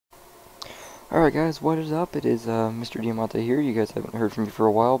Alright guys, what is up? It is MrDiamante here. You guys haven't heard from me for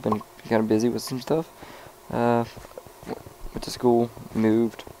a while. Been kind of busy with some stuff. Uh, went to school,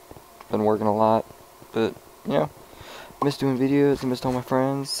 moved, been working a lot. But, you know, missed doing videos, I missed all my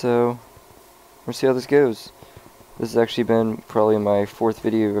friends, so we'll see how this goes. This has actually been probably my fourth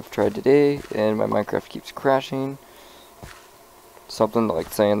video I've tried today, and my Minecraft keeps crashing. Something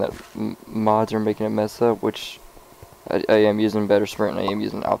like saying that mods are making it mess up, which I am using Better Sprint and I am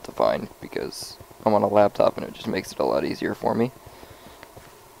using Optifine because I'm on a laptop and it just makes it a lot easier for me.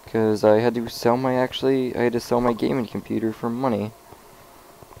 Because I had to sell my gaming computer for money.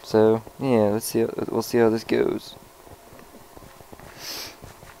 So yeah, we'll see how this goes.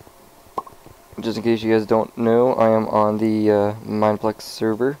 Just in case you guys don't know, I am on the Mineplex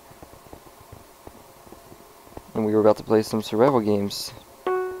server, and we were about to play some survival games.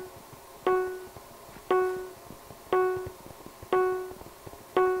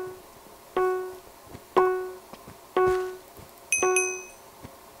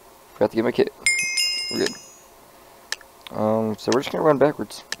 Forgot to get my kit. We're good. So we're just gonna run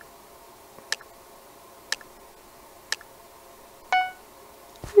backwards.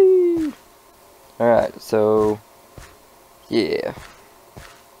 Alright, so yeah.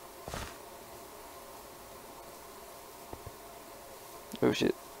 Oh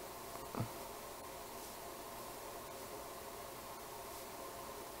shit.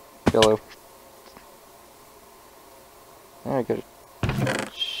 Yellow. I got a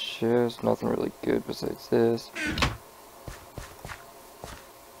chest, nothing really good besides this.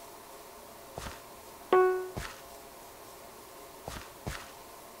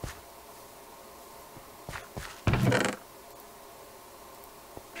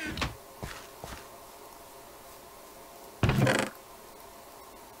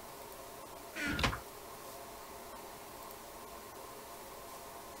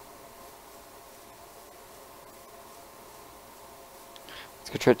 Let's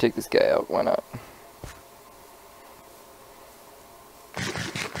go try to take this guy out, why not?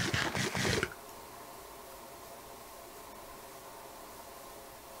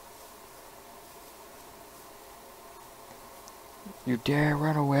 You dare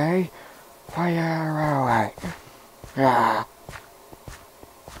run away? Why you run away? Ah.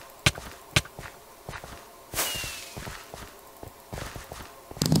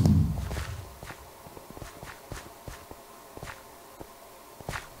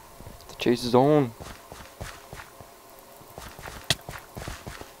 The chase is on.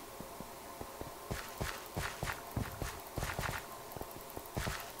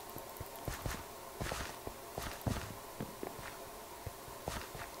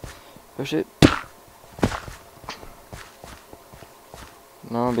 Oh shit.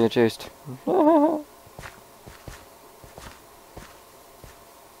 No, I'm being chased.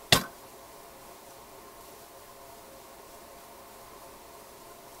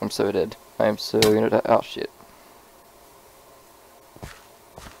 I'm so dead. I am so gonna die. Oh shit.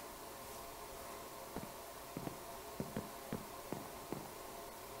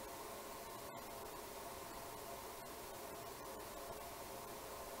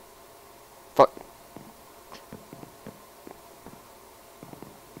 Fuck.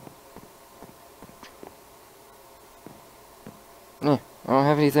 No, I don't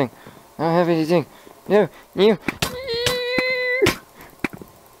have anything. I don't have anything. No, you.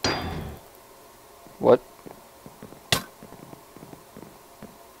 What?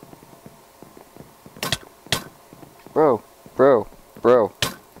 Bro, bro, bro,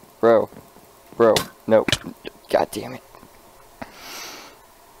 bro, bro. No. God damn it.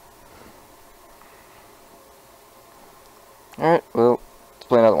 Alright, well, let's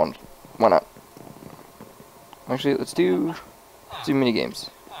play another one. Why not? Actually, let's do mini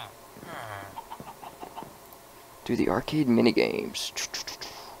games. Do the arcade mini games.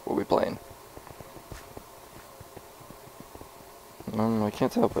 What are we playing? I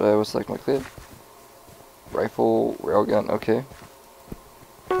can't tell, but I always select my clip. Rifle, railgun, okay.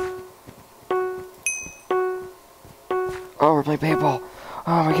 Oh, we're playing paintball.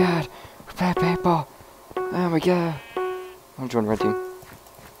 Oh my god, we're playing paintball. Oh my god. I'm joining red team.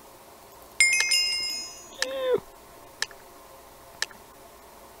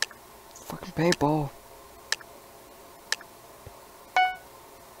 Fucking paintball.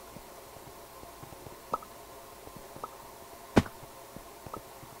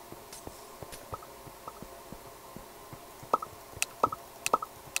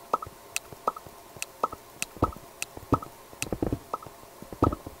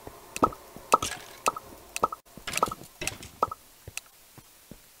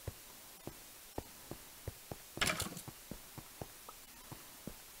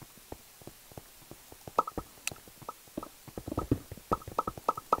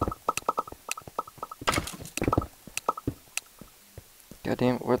 God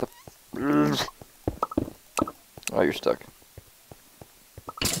damn it, where the... Oh, you're stuck.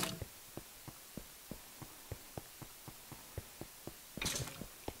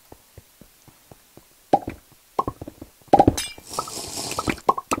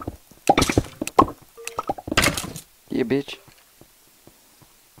 Yeah, bitch.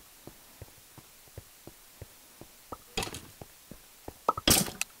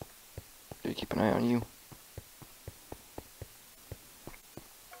 Gotta keep an eye on you.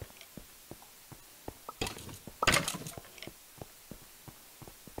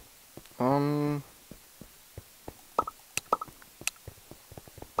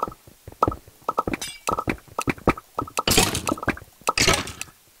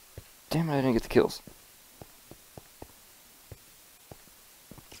 Damn it, I didn't get the kills.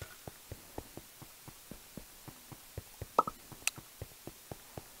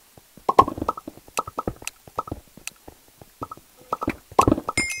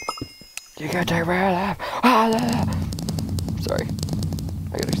 You gotta take my life. Sorry,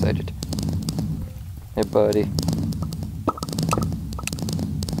 I got excited. Hey, buddy.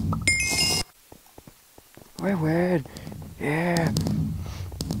 Win. Yeah.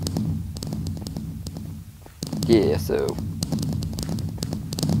 Yeah, so.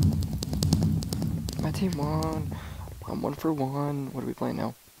 My team won. I'm 1 for 1. What are we playing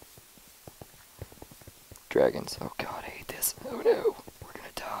now? Dragons. Oh god, I hate this. Oh no. We're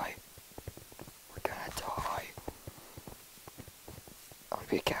gonna die. We're gonna die. I'm gonna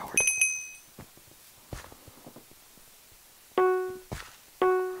be a coward.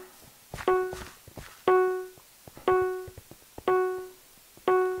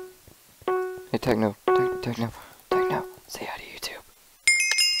 Hey, Techno. Techno. Say hi to YouTube.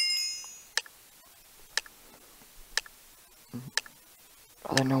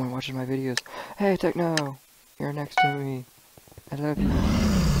 Oh, there's no one watching my videos. Hey, Techno. You're next to me. I love you.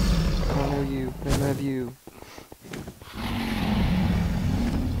 I don't know you, but I love you.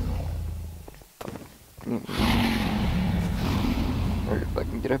 Or if I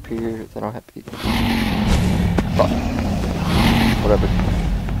can get up here, then I'll have to be... Fuck. Whatever.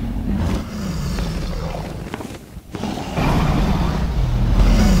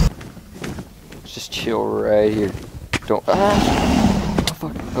 Let's just chill right here. Don't... Ah! Oh,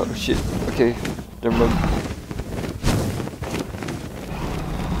 fuck. Oh, shit. Okay. Never mind.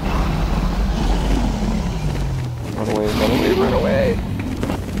 Run away.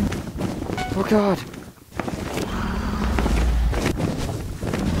 Oh god.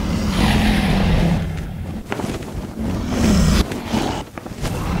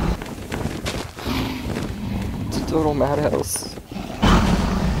 It's a total madhouse.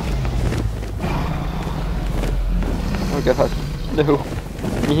 Oh god. No.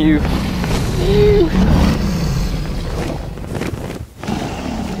 You.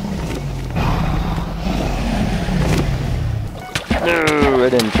 No, I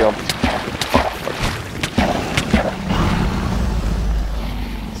didn't jump.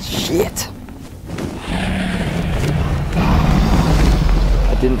 Shit.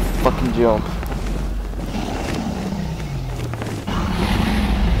 I didn't fucking jump.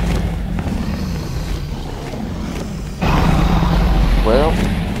 Well,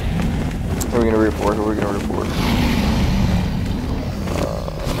 who are we gonna report?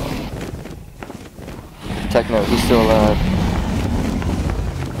 Techno, he's still alive.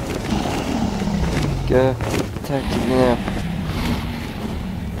 Go, Techno, now.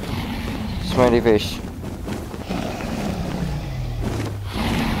 Smiley fish.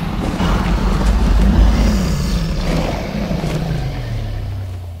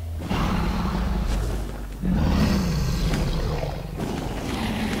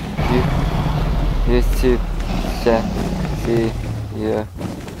 This two, see, yeah,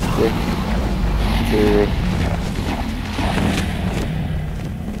 three.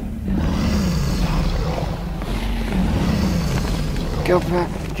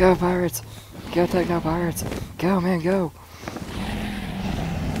 Go pirates! Go Techno pirates! Go man, go!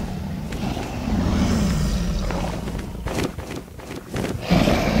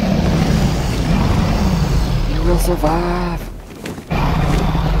 You will survive!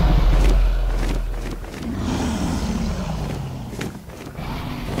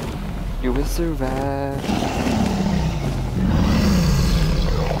 You will survive.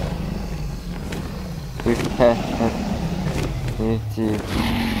 We have it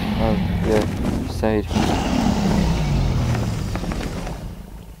on the side.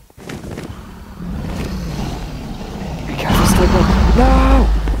 Be careful, Stickle. No!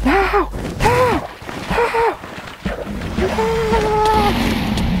 No! No! No!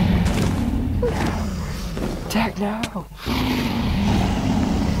 Techno!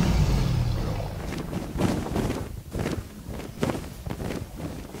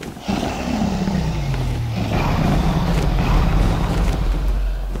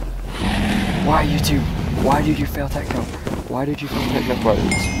 Why YouTube? Why did you fail techno? Why did you fail techno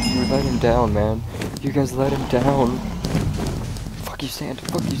buttons? You let him down, man. You guys let him down. Fuck you, sand.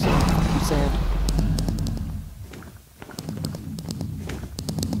 Fuck you, sand. Fuck you, sand.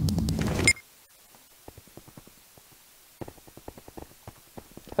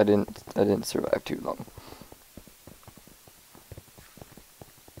 I didn't survive too long.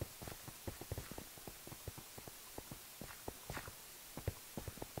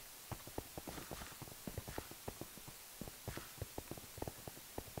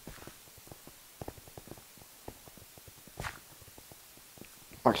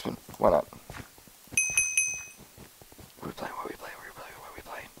 Marksman, why not? What are we playing? What are we playing? What are we playing? What are we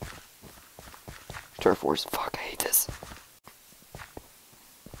playing? Turf Wars. Fuck, I hate this.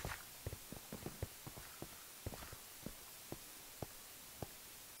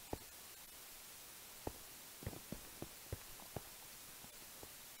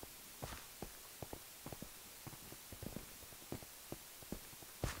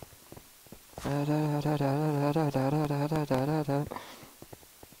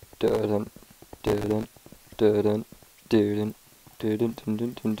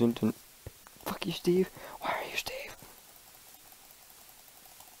 Fuck you, Steve. Why are you Steve?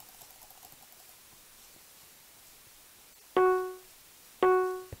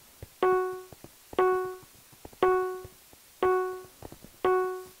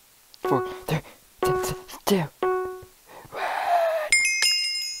 Four, three, two.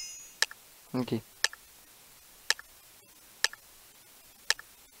 Okay.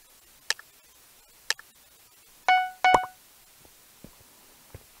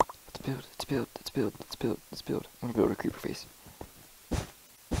 Let's build. I'm gonna build a creeper face.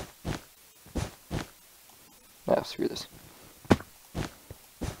 No, screw this.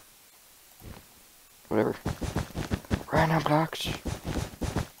 Whatever. Random blocks.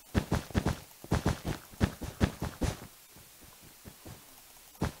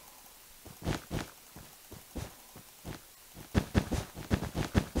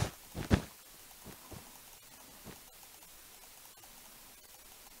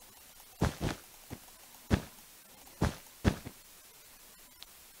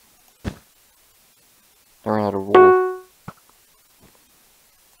 I ran out of wool.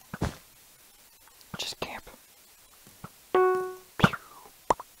 Just camp. Pew.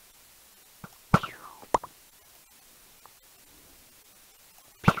 Pew.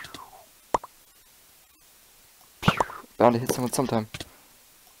 Pew. Pew. Bound to hit someone sometime.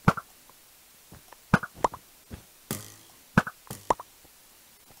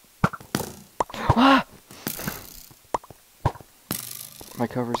 Ah! My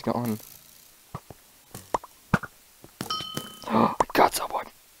cover's gone. I got someone.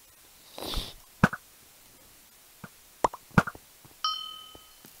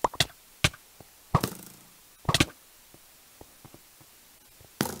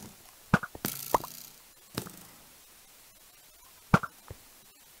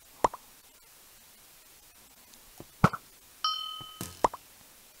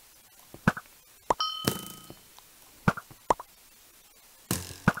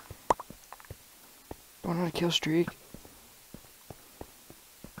 Going on a kill streak.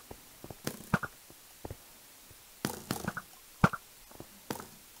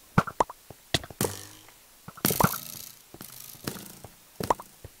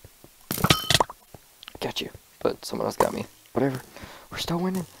 Got you, but someone else got me. Whatever. We're still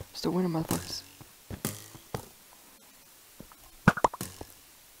winning. Still winning, motherfuckers.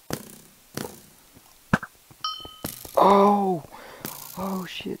 Oh! Oh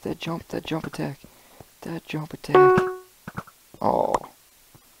shit, that jump attack. That jump attack. Oh.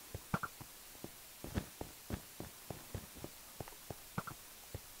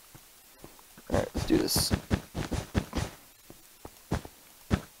 Alright, let's do this.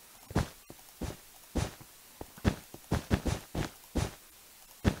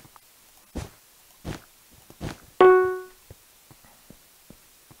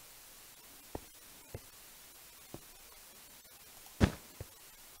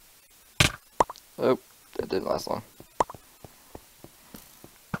 Oh, that didn't last long.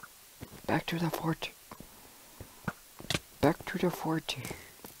 Back to the fort. Back to the fort.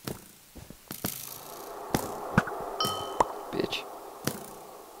 Bitch.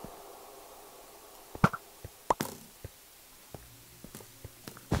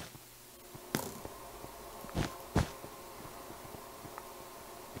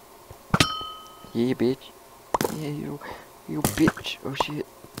 Yeah, bitch. Yeah, you bitch. Oh shit.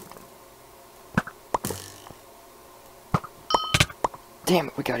 Damn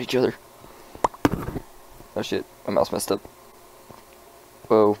it, we got each other. Oh shit, my mouse messed up.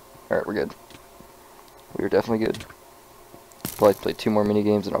 Whoa. Alright, we're good. We were definitely good. Probably play 2 more mini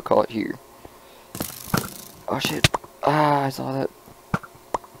games and I'll call it here. Oh shit! Ah, I saw that.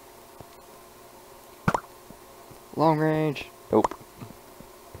 Long range. Nope.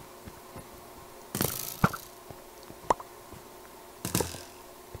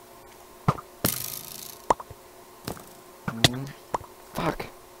 Fuck.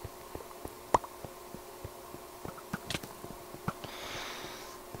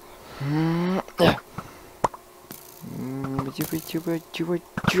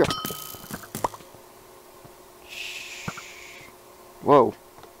 Yeah. Whoa.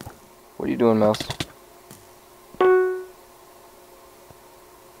 What are you doing, mouse?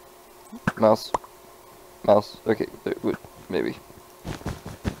 Mouse. Mouse. Okay, maybe.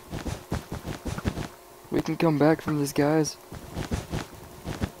 We can come back from this, guys.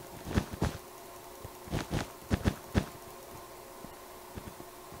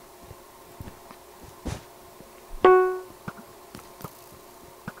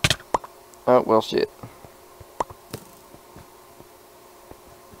 Oh, well, shit.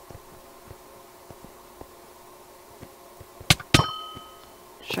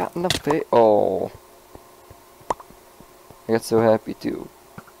 Shot in the face. Oh. I got so happy, too.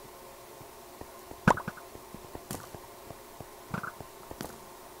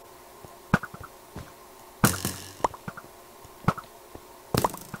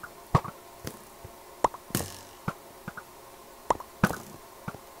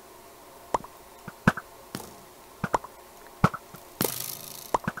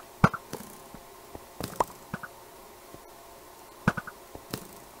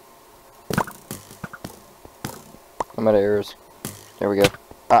 I'm out of arrows. There we go.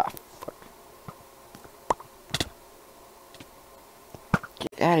 Ah, fuck.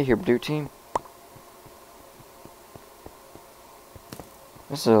 Get out of here, blue team.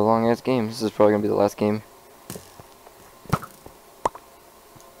 This is a long ass game. This is probably gonna be the last game.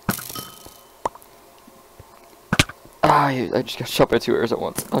 Ah, I just got shot by 2 arrows at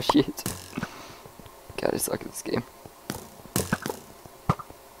once. Oh shit. God, I suck at this game.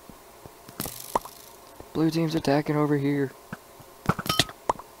 Blue team's attacking over here.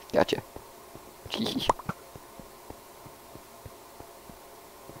 Gotcha.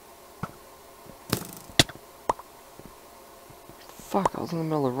 Fuck, I was in the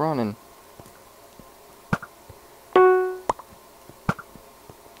middle of running.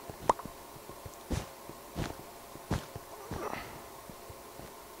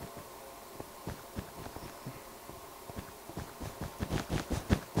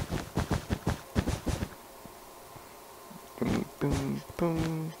 Boom, boom,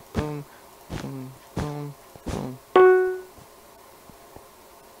 boom, boom, boom, boom, boom.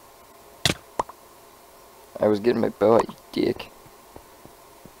 I was getting my bow out, you dick.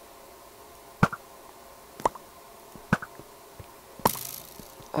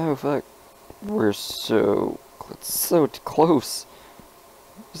 Oh fuck. We're so close.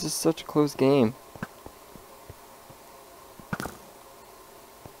 This is such a close game.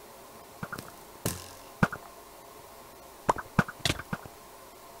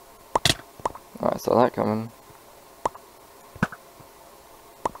 Oh, I saw that coming.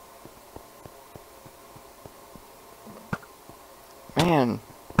 Man.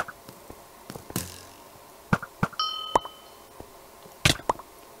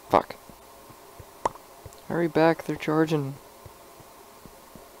 Fuck. Hurry back, they're charging.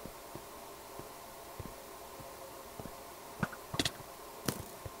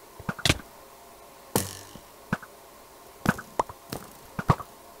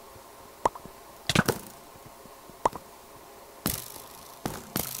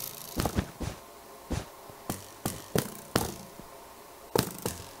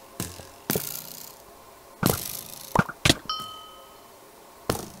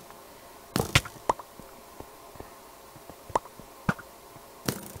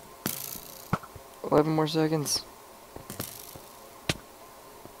 Eleven more seconds.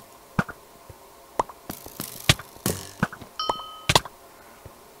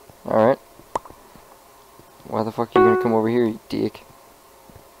 Alright. Why the fuck are you gonna come over here, you dick?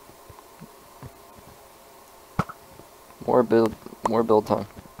 More build time.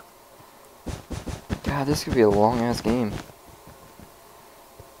 God, this could be a long ass game.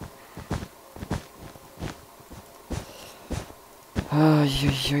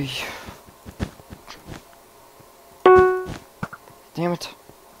 Damn it.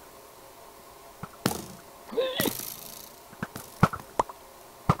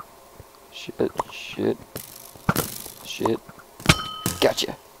 Shit.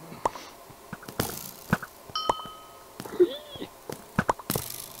 Gotcha.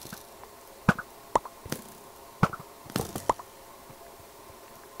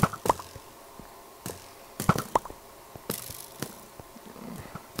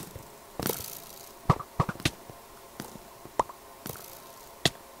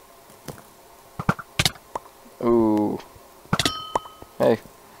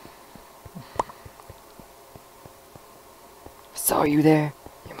 Oh, you there?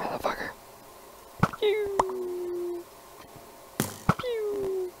 You motherfucker. Pew.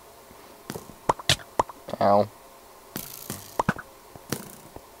 Pew. Ow.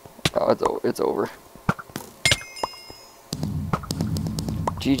 Oh, it's over.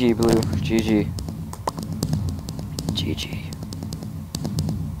 GG, Blue. GG. GG.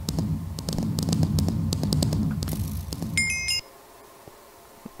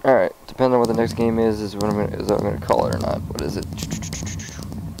 Alright, depending on what the next game is what I'm gonna call it or not. What is it?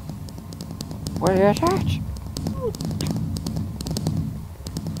 What is that?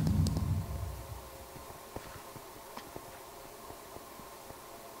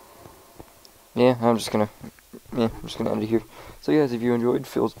 Yeah, I'm just gonna end it here. So guys, if you enjoyed,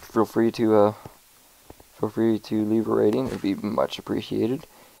 feel free to leave a rating. It'd be much appreciated.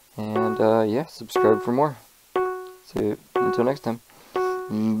 And yeah, subscribe for more. So until next time.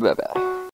 Bye bye.